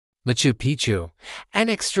Machu Picchu, an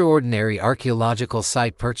extraordinary archaeological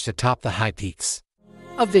site perched atop the high peaks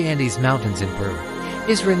of the Andes Mountains in Peru,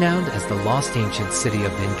 is renowned as the lost ancient city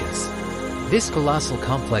of the Incas. This colossal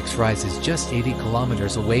complex rises just 80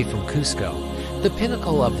 kilometers away from Cusco, the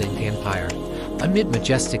pinnacle of the Inca Empire, amid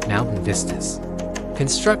majestic mountain vistas.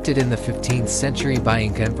 Constructed in the 15th century by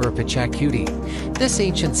Inca Emperor Pachacuti, this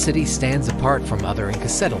ancient city stands apart from other Inca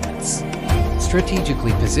settlements.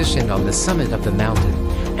 Strategically positioned on the summit of the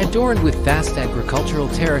mountain, adorned with vast agricultural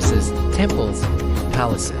terraces, temples,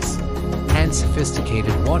 palaces, and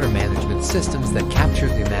sophisticated water management systems that capture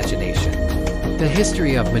the imagination. The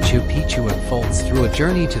history of Machu Picchu unfolds through a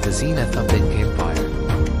journey to the zenith of the Inca Empire.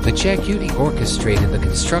 Pachacuti orchestrated the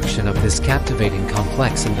construction of this captivating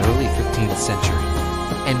complex in the early 15th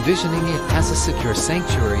century, envisioning it as a secure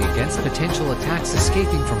sanctuary against potential attacks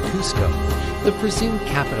escaping from Cusco, the presumed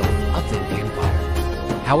capital of the Inca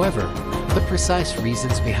Empire. However, the precise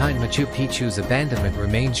reasons behind Machu Picchu's abandonment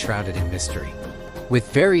remain shrouded in mystery, with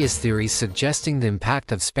various theories suggesting the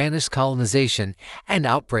impact of Spanish colonization and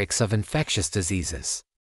outbreaks of infectious diseases.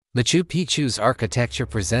 Machu Picchu's architecture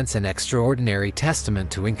presents an extraordinary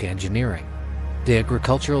testament to Inca engineering. The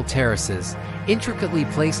agricultural terraces, intricately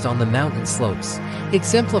placed on the mountain slopes,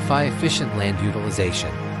 exemplify efficient land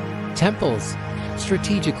utilization. Temples,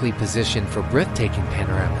 strategically positioned for breathtaking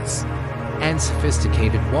panoramas, and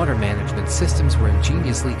sophisticated water management systems were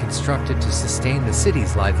ingeniously constructed to sustain the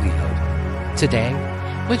city's livelihood. Today,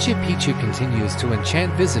 Machu Picchu continues to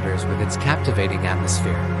enchant visitors with its captivating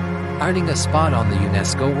atmosphere. Earning a spot on the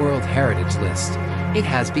UNESCO World Heritage List, it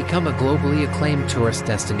has become a globally acclaimed tourist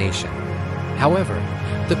destination. However,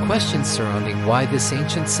 the questions surrounding why this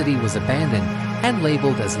ancient city was abandoned and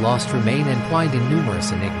labeled as lost remain entwined in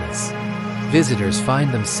numerous enigmas. Visitors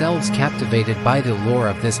find themselves captivated by the allure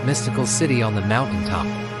of this mystical city on the mountaintop,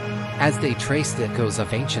 as they trace the echoes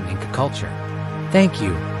of ancient Inca culture. Thank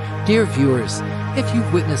you, dear viewers. If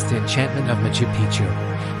you've witnessed the enchantment of Machu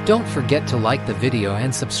Picchu, don't forget to like the video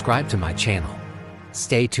and subscribe to my channel.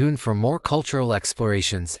 Stay tuned for more cultural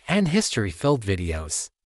explorations and history-filled videos.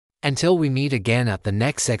 Until we meet again at the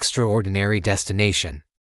next extraordinary destination.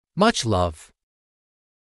 Much love.